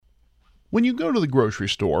When you go to the grocery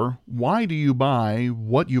store, why do you buy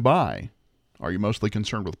what you buy? Are you mostly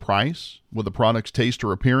concerned with price, with the product's taste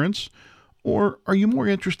or appearance, or are you more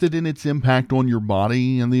interested in its impact on your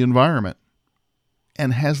body and the environment?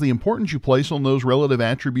 And has the importance you place on those relative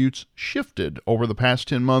attributes shifted over the past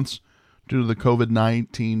 10 months due to the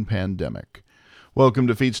COVID-19 pandemic? Welcome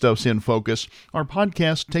to Feedstuffs in Focus, our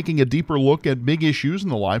podcast taking a deeper look at big issues in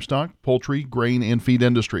the livestock, poultry, grain, and feed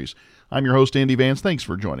industries. I'm your host, Andy Vance. Thanks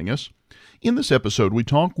for joining us. In this episode, we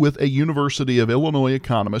talk with a University of Illinois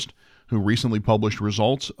economist who recently published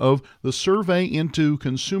results of the survey into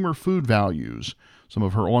consumer food values, some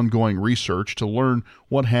of her ongoing research to learn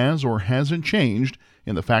what has or hasn't changed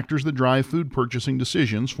in the factors that drive food purchasing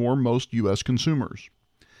decisions for most U.S. consumers.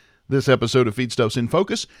 This episode of Feedstuffs in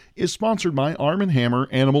Focus is sponsored by Arm & Hammer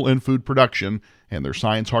Animal and Food Production and their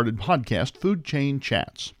science-hearted podcast, Food Chain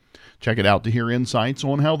Chats. Check it out to hear insights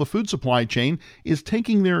on how the food supply chain is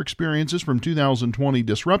taking their experiences from 2020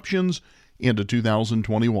 disruptions into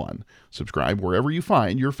 2021. Subscribe wherever you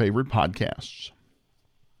find your favorite podcasts.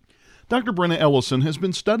 Dr. Brenna Ellison has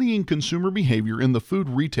been studying consumer behavior in the food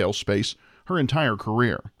retail space her entire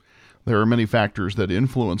career. There are many factors that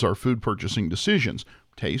influence our food purchasing decisions: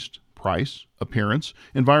 taste, price, appearance,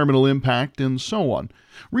 environmental impact, and so on.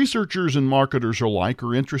 Researchers and marketers alike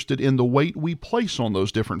are interested in the weight we place on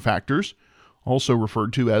those different factors, also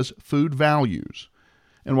referred to as food values.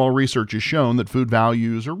 And while research has shown that food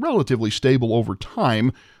values are relatively stable over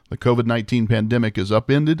time, the COVID-19 pandemic has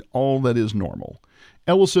upended all that is normal.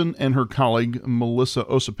 Ellison and her colleague Melissa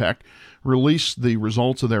Osipek released the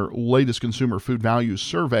results of their latest consumer food values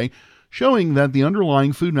survey, showing that the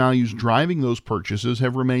underlying food values driving those purchases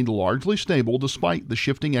have remained largely stable despite the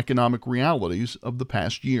shifting economic realities of the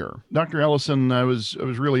past year. Dr. Ellison, I was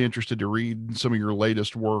really interested to read some of your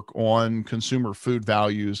latest work on consumer food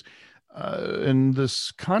values. In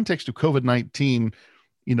this context of COVID-19,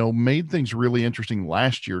 made things really interesting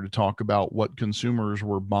last year to talk about what consumers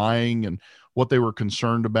were buying and what they were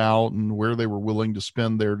concerned about and where they were willing to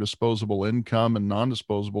spend their disposable income and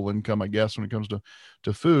non-disposable income, I guess, when it comes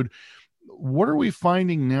to food. What are we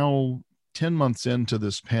finding now 10 months into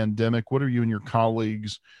this pandemic? What are you and your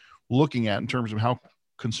colleagues looking at in terms of how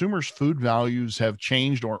consumers' food values have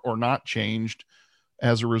changed or not changed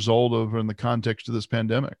as a result of, in the context of this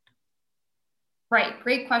pandemic? Right.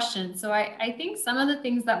 Great question. So I think some of the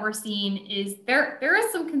things that we're seeing is there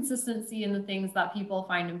is some consistency in the things that people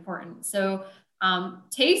find important. So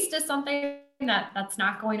taste is something that's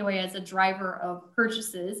not going away as a driver of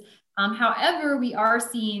purchases. However, we are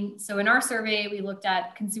seeing, so in our survey, we looked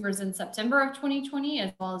at consumers in September of 2020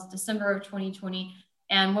 as well as December of 2020.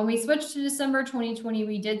 And when we switched to December 2020,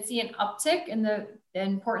 we did see an uptick in the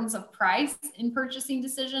importance of price in purchasing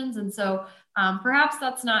decisions. And so perhaps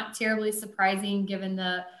that's not terribly surprising given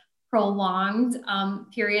the prolonged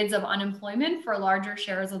periods of unemployment for larger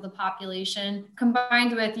shares of the population,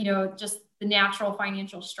 combined with, just the natural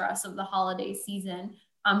financial stress of the holiday season.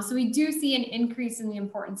 So we do see an increase in the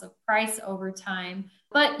importance of price over time.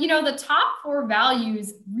 But, the top four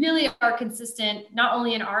values really are consistent, not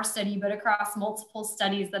only in our study, but across multiple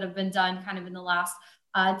studies that have been done kind of in the last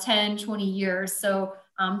 10, 20 years. So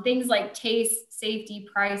things like taste, safety,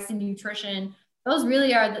 price, and nutrition, those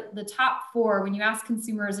really are the top four. When you ask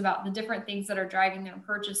consumers about the different things that are driving their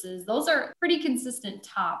purchases, those are pretty consistent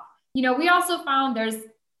top. We also found there's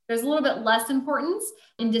a little bit less importance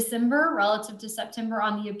in December relative to September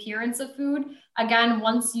on the appearance of food. Again,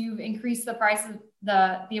 once you've increased the price of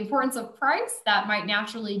the importance of price, that might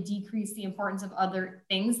naturally decrease the importance of other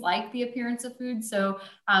things like the appearance of food. So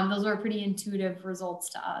those are pretty intuitive results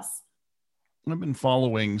to us. I've been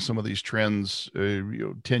following some of these trends,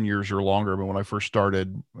 10 years or longer. But when I first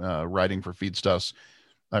started writing for Feedstuffs,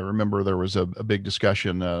 I remember there was a big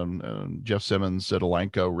discussion. Jeff Simmons at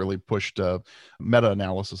Elanco really pushed a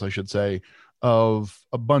meta-analysis, I should say, of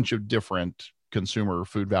a bunch of different consumer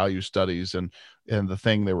food value studies. And the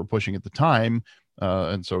thing they were pushing at the time,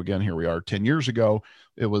 and so again, here we are 10 years ago,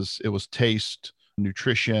 it was taste,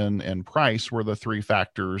 nutrition, and price were the three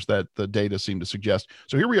factors that the data seemed to suggest.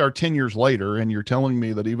 So here we are 10 years later, and you're telling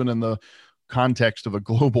me that even in the context of a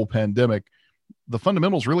global pandemic, the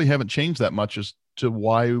fundamentals really haven't changed that much as to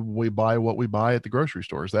why we buy what we buy at the grocery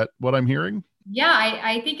store. Is that what I'm hearing? Yeah,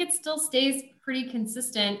 I think it still stays pretty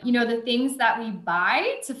consistent. The things that we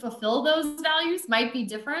buy to fulfill those values might be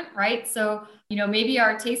different, right? So, maybe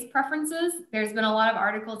our taste preferences, there's been a lot of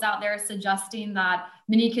articles out there suggesting that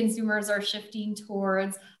many consumers are shifting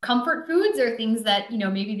towards comfort foods or things that,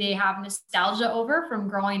 maybe they have nostalgia over from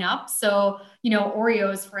growing up. So,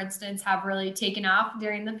 Oreos, for instance, have really taken off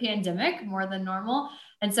during the pandemic more than normal.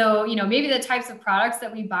 And so, maybe the types of products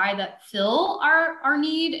that we buy that fill our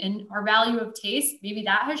need and our value of taste, maybe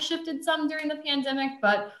that has shifted some during the pandemic.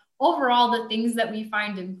 But overall, the things that we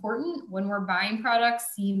find important when we're buying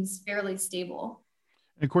products seems fairly stable.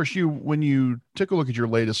 And of course, when you took a look at your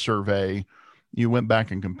latest survey, you went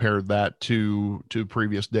back and compared that to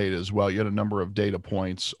previous data as well. You had a number of data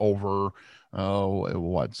points over,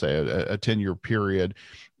 what say a 10-year period.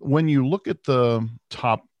 When you look at the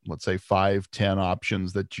top, let's say 5, 10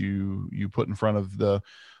 options that you put in front of the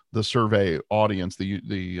survey audience,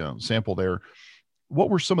 the sample there, what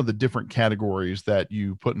were some of the different categories that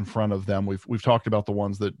you put in front of them? We've talked about the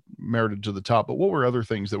ones that merited to the top, but what were other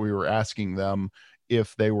things that we were asking them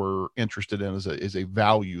if they were interested in as a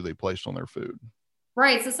value they placed on their food?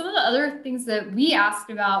 Right. So some of the other things that we asked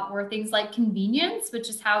about were things like convenience, which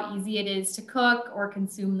is how easy it is to cook or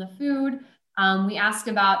consume the food. We asked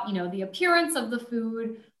about, the appearance of the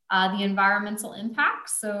food, the environmental impact,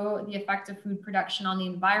 so the effect of food production on the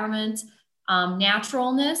environment,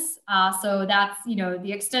 naturalness. So that's,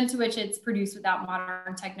 the extent to which it's produced without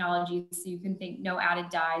modern technology. So you can think no added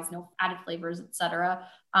dyes, no added flavors, et cetera.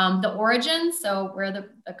 The origin, so where the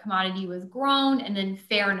commodity was grown, and then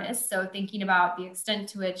fairness. So thinking about the extent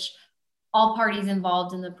to which all parties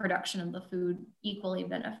involved in the production of the food equally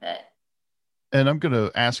benefit. And I'm going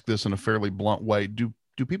to ask this in a fairly blunt way. Do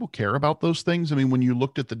people care about those things? I mean, when you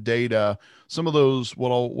looked at the data, some of those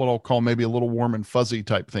what I'll call maybe a little warm and fuzzy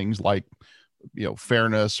type things like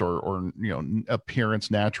fairness or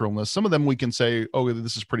appearance, naturalness. Some of them we can say, oh,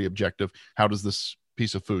 this is pretty objective. How does this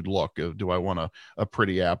piece of food look? Do I want a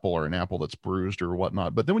pretty apple or an apple that's bruised or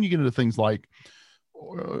whatnot? But then when you get into things like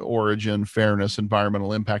origin, fairness,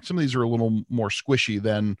 environmental impact, some of these are a little more squishy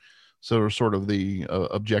than sort of the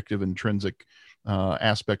objective intrinsic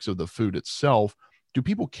aspects of the food itself. Do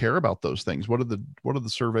people care about those things? What do the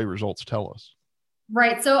survey results tell us?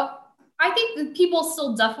 Right. So I think that people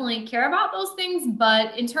still definitely care about those things,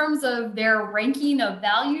 but in terms of their ranking of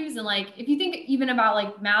values, and like if you think even about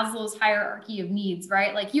like Maslow's hierarchy of needs,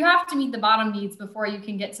 right? Like you have to meet the bottom needs before you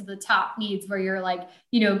can get to the top needs where you're like,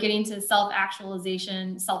 getting to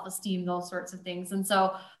self-actualization, self-esteem, those sorts of things. And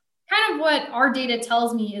so kind of what our data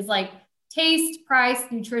tells me is like taste, price,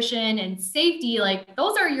 nutrition, and safety, like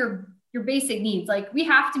those are your basic needs. Like we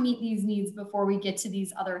have to meet these needs before we get to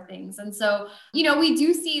these other things. And so, we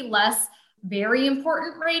do see less very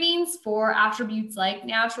important ratings for attributes like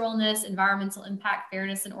naturalness, environmental impact,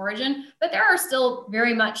 fairness, and origin, but there are still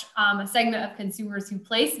very much a segment of consumers who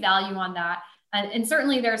place value on that. And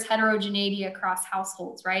certainly there's heterogeneity across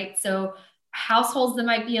households, right? So households that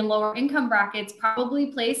might be in lower income brackets probably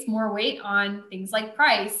place more weight on things like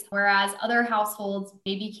price, whereas other households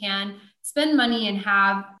maybe can spend money and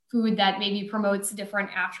have food that maybe promotes different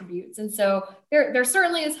attributes. And so there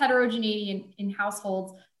certainly is heterogeneity in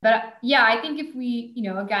households. But yeah, I think if we,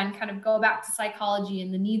 again, kind of go back to psychology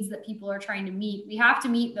and the needs that people are trying to meet, we have to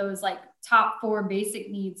meet those like top 4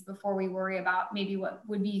 basic needs before we worry about maybe what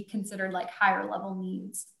would be considered like higher level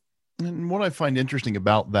needs. And what I find interesting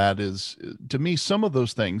about that is, to me, some of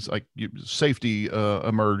those things like safety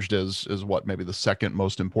emerged as what maybe the second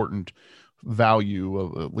most important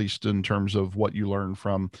value, at least in terms of what you learned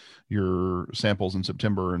from your samples in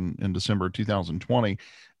September and December 2020.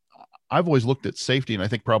 I've always looked at safety, and I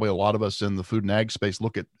think probably a lot of us in the food and ag space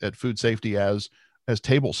look at food safety as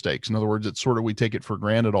table stakes. In other words, it's sort of, we take it for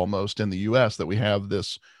granted almost in the US that we have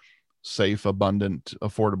this safe, abundant,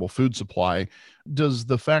 affordable food supply. Does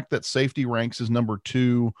the fact that safety ranks as number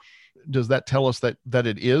 2, does that tell us that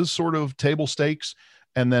it is sort of table stakes?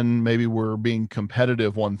 And then maybe we're being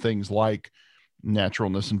competitive on things like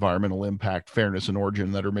naturalness, environmental impact, fairness, and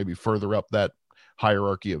origin that are maybe further up that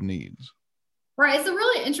hierarchy of needs? Right. It's a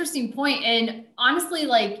really interesting point. And honestly,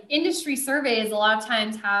 like industry surveys a lot of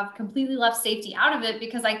times have completely left safety out of it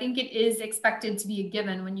because I think it is expected to be a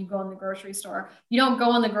given when you go in the grocery store. You don't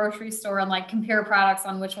go in the grocery store and like compare products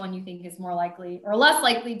on which one you think is more likely or less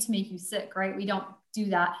likely to make you sick, right? We don't do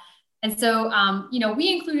that. And so,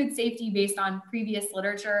 we included safety based on previous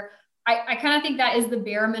literature. I kind of think that is the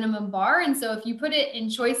bare minimum bar. And so if you put it in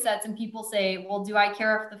choice sets and people say, well, do I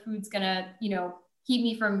care if the food's going to, keep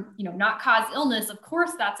me from, not cause illness? Of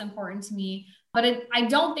course, that's important to me. But I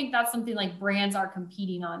don't think that's something like brands are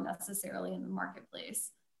competing on necessarily in the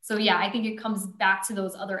marketplace. So yeah, I think it comes back to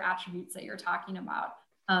those other attributes that you're talking about.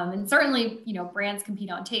 And certainly, brands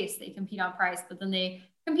compete on taste, they compete on price, but then they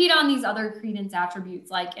compete on these other credence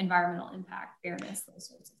attributes like environmental impact, fairness, those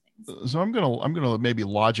sorts of things. So I'm gonna maybe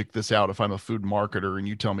logic this out if I'm a food marketer, and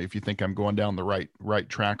you tell me if you think I'm going down the right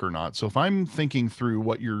track or not. So if I'm thinking through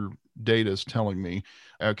what you're data is telling me,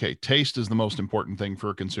 okay, taste is the most important thing for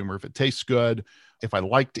a consumer. If it tastes good, if I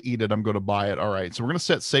like to eat it, I'm going to buy it. All right. So we're going to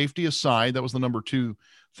set safety aside. That was the number two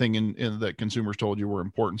thing in that consumers told you were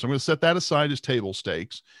important. So I'm going to set that aside as table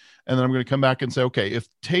stakes. And then I'm going to come back and say, okay, if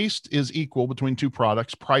taste is equal between two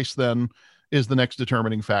products, price then is the next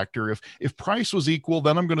determining factor. If price was equal,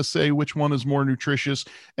 then I'm going to say which one is more nutritious.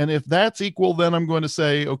 And if that's equal, then I'm going to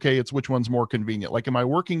say, okay, it's which one's more convenient. Like, am I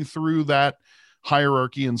working through that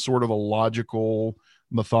hierarchy in sort of a logical,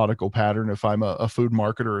 methodical pattern if I'm a food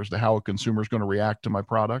marketer as to how a consumer is going to react to my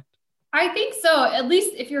product? I think so, at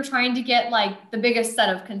least if you're trying to get like the biggest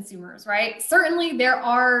set of consumers, right? Certainly there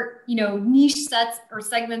are, niche sets or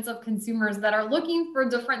segments of consumers that are looking for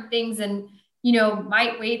different things and,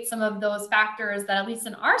 might weight some of those factors that, at least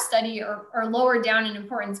in our study, are lower down in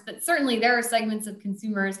importance. But certainly there are segments of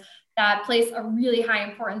consumers that place a really high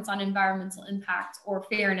importance on environmental impact or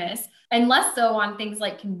fairness, and less so on things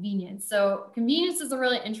like convenience. So convenience is a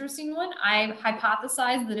really interesting one. I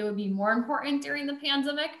hypothesized that it would be more important during the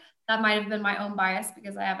pandemic. That might have been my own bias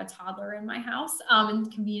because I have a toddler in my house,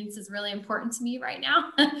 and convenience is really important to me right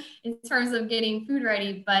now in terms of getting food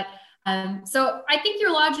ready. But so I think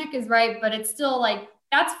your logic is right, but it's still like,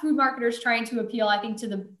 that's food marketers trying to appeal, I think, to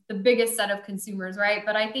the biggest set of consumers, right?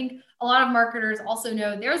 But I think a lot of marketers also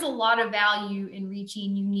know there's a lot of value in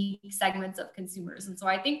reaching unique segments of consumers. And so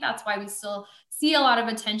I think that's why we still see a lot of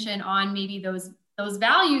attention on maybe those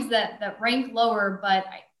values that rank lower, but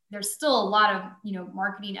there's still a lot of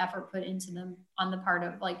marketing effort put into them on the part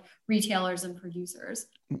of like retailers and producers.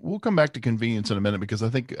 We'll come back to convenience in a minute because I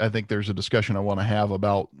think there's a discussion I want to have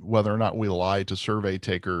about whether or not we lie to survey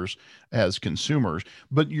takers as consumers.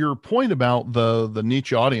 But your point about the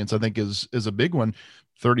niche audience, I think, is a big one.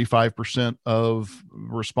 35% of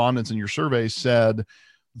respondents in your survey said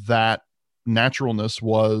that naturalness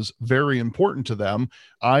was very important to them.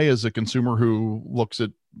 I, as a consumer who looks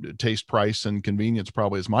at taste, price, and convenience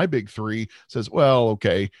probably as my big three, says, well,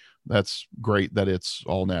 okay, that's great that it's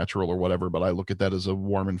all natural or whatever, but I look at that as a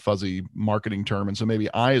warm and fuzzy marketing term. And so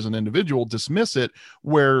maybe I, as an individual, dismiss it,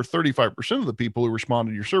 where 35% of the people who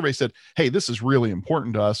responded to your survey said, hey, this is really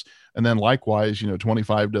important to us. And then likewise,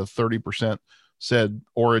 25 to 30% said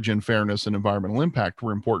origin, fairness, and environmental impact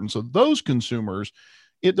were important. So those consumers,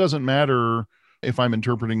 it doesn't matter if I'm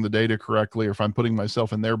interpreting the data correctly or if I'm putting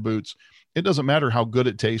myself in their boots. It doesn't matter how good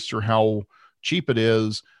it tastes or how cheap it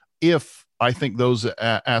is. If I think those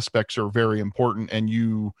aspects are very important and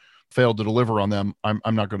you fail to deliver on them,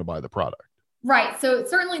 I'm not going to buy the product. Right. So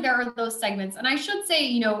certainly there are those segments. And I should say,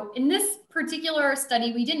 in this particular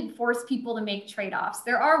study, we didn't force people to make trade-offs.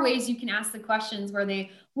 There are ways you can ask the questions where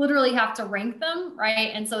they literally have to rank them,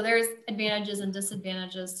 right? And so there's advantages and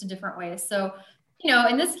disadvantages to different ways. So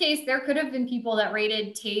in this case, there could have been people that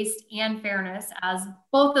rated taste and fairness as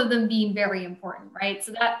both of them being very important, right?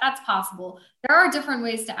 So that's possible. There are different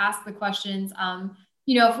ways to ask the questions.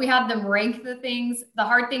 If we had them rank the things, the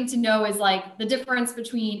hard thing to know is like the difference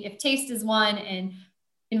between if taste is 1 and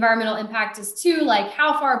environmental impact is 2, like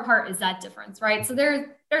how far apart is that difference, right? So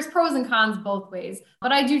there's pros and cons both ways.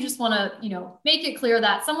 But I do just want to, make it clear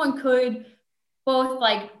that someone could both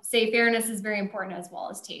like say fairness is very important as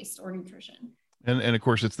well as taste or nutrition. And of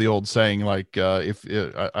course, it's the old saying, like,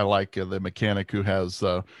 I like the mechanic who has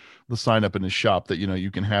the sign up in his shop that, you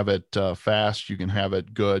can have it fast, you can have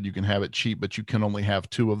it good, you can have it cheap, but you can only have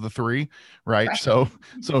 2 of the 3, right? So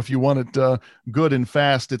if you want it good and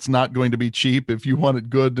fast, it's not going to be cheap. If you want it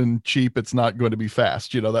good and cheap, it's not going to be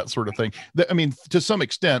fast, that sort of thing. I mean, to some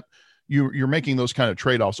extent, you're making those kind of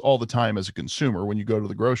trade-offs all the time as a consumer. When you go to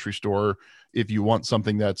the grocery store, if you want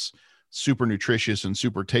something that's super nutritious and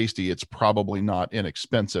super tasty, it's probably not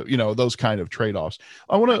inexpensive, those kind of trade-offs.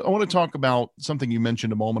 I want to talk about something you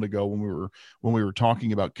mentioned a moment ago when we were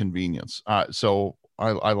talking about convenience. So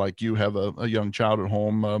I, like you, have a young child at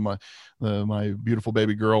home. My beautiful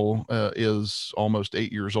baby girl is almost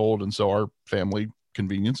 8 years old, and so our family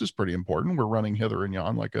convenience is pretty important. We're running hither and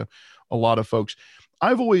yon like a lot of folks.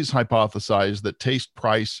 I've always hypothesized that taste,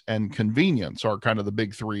 price, and convenience are kind of the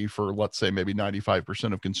big 3 for, let's say, maybe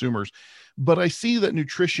 95% of consumers. But I see that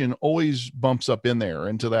nutrition always bumps up in there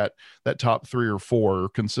into that top 3 or 4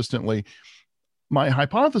 consistently. My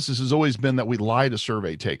hypothesis has always been that we lie to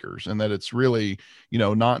survey takers, and that it's really,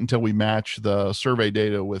 not until we match the survey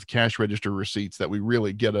data with cash register receipts that we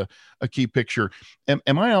really get a key picture.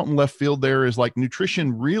 Am I out in left field there? Is like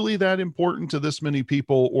nutrition really that important to this many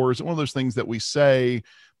people? Or is it one of those things that we say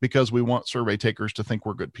because we want survey takers to think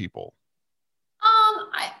we're good people?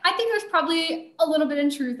 I think there's probably a little bit in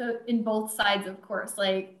truth in both sides, of course.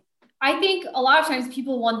 Like, I think a lot of times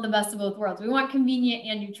people want the best of both worlds. We want convenient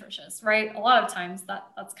and nutritious, right? A lot of times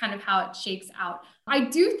that's kind of how it shakes out. I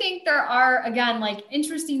do think there are, again, like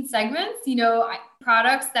interesting segments,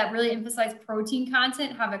 products that really emphasize protein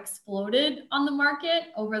content have exploded on the market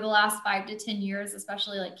over the last 5 to 10 years,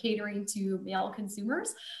 especially like catering to male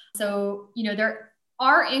consumers. So, there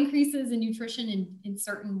are increases in nutrition in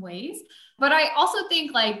certain ways. But I also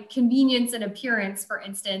think like convenience and appearance, for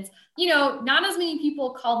instance, not as many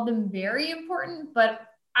people called them very important, but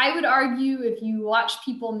I would argue if you watch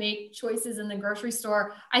people make choices in the grocery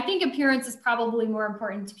store, I think appearance is probably more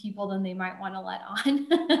important to people than they might want to let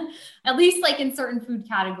on. At least like in certain food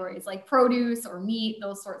categories, like produce or meat,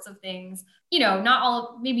 those sorts of things. Not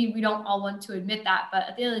all, maybe we don't all want to admit that, but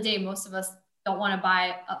at the end of the day, most of us don't want to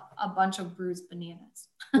buy a bunch of bruised bananas.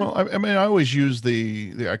 Well, I mean, I always use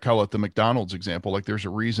I call it the McDonald's example. Like there's a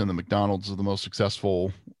reason the McDonald's is the most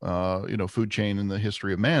successful, food chain in the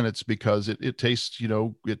history of man. It's because it tastes,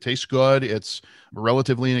 it tastes good. It's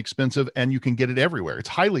relatively inexpensive and you can get it everywhere. It's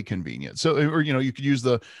highly convenient. So, or, you could use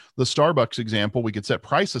the Starbucks example. We could set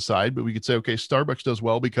price aside, but we could say, okay, Starbucks does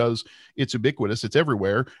well because it's ubiquitous, it's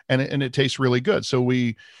everywhere, and it tastes really good. So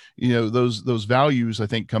those values I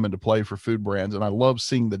think come into play for food brands. And I love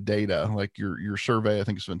seeing the data, like your survey, I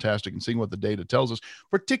think is fantastic, and seeing what the data tells us,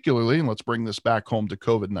 particularly, and let's bring this back home to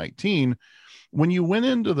COVID-19. When you went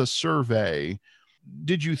into the survey,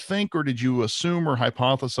 did you think, or did you assume or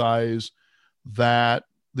hypothesize that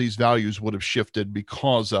these values would have shifted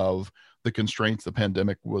because of the constraints the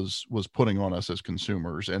pandemic was putting on us as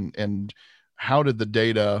consumers? And how did the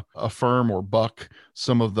data affirm or buck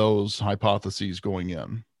some of those hypotheses going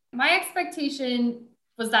in? My expectation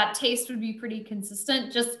was that taste would be pretty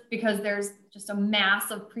consistent, just because there's just a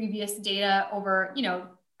mass of previous data over,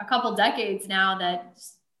 a couple decades now that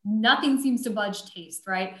nothing seems to budge taste,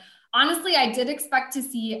 right? Honestly, I did expect to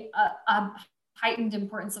see a heightened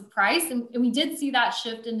importance of price. And we did see that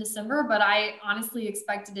shift in December, but I honestly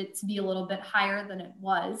expected it to be a little bit higher than it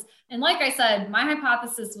was. And like I said, my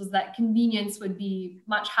hypothesis was that convenience would be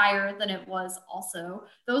much higher than it was also.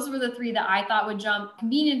 Those were the three that I thought would jump.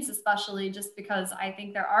 Convenience, especially just because I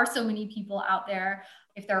think there are so many people out there.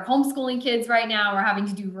 If they're homeschooling kids right now or having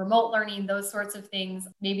to do remote learning, those sorts of things,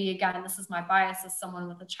 maybe again, this is my bias as someone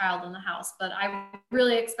with a child in the house, but I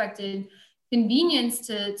really expected convenience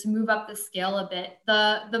to move up the scale a bit.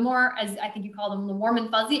 The more, as I think you call them, the warm and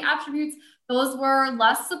fuzzy attributes, those were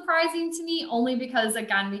less surprising to me, only because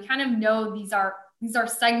again, we kind of know these are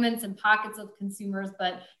segments and pockets of consumers,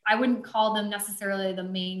 but I wouldn't call them necessarily the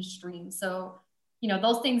mainstream. So,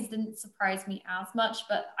 those things didn't surprise me as much,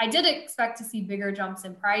 but I did expect to see bigger jumps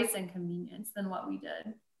in price and convenience than what we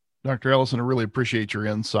did. Dr. Ellison, I really appreciate your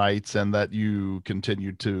insights and that you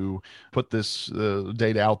continue to put this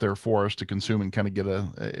data out there for us to consume and kind of get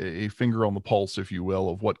a finger on the pulse, if you will,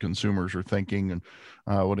 of what consumers are thinking. And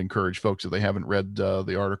I would encourage folks, if they haven't read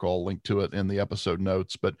the article, I'll link to it in the episode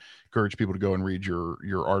notes, but encourage people to go and read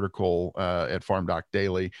your article at PharmDoc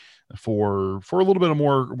Daily for a little bit of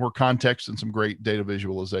more context and some great data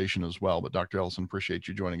visualization as well. But Dr. Ellison, appreciate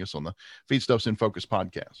you joining us on the Feedstuffs in Focus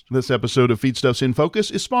podcast. This episode of Feedstuffs in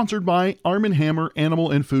Focus is sponsored by Arm & Hammer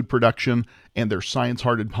Animal and Food Production and their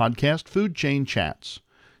science-hearted podcast, Food Chain Chats.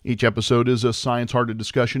 Each episode is a science-hearted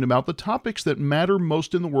discussion about the topics that matter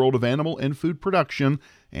most in the world of animal and food production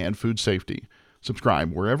and food safety.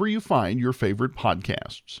 Subscribe wherever you find your favorite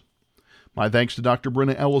podcasts. My thanks to Dr.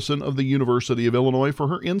 Brenna Ellison of the University of Illinois for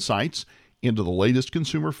her insights into the latest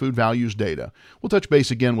consumer food values data. We'll touch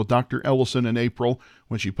base again with Dr. Ellison in April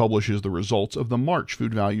when she publishes the results of the March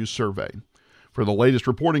Food Values Survey. For the latest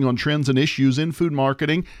reporting on trends and issues in food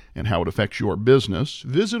marketing and how it affects your business,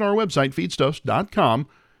 visit our website, feedstuffs.com.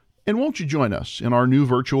 And won't you join us in our new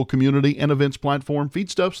virtual community and events platform,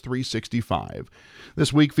 Feedstuffs 365.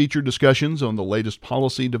 This week featured discussions on the latest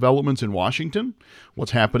policy developments in Washington,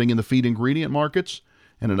 what's happening in the feed ingredient markets,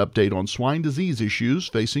 and an update on swine disease issues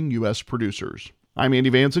facing U.S. producers. I'm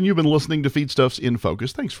Andy Vance, and you've been listening to Feedstuffs in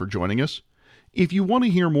Focus. Thanks for joining us. If you want to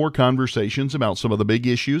hear more conversations about some of the big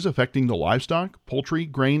issues affecting the livestock, poultry,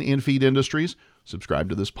 grain, and feed industries, subscribe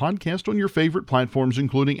to this podcast on your favorite platforms,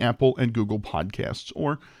 including Apple and Google Podcasts,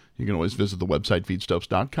 or you can always visit the website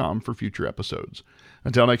feedstuffs.com for future episodes.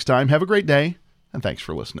 Until next time, have a great day, and thanks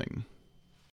for listening.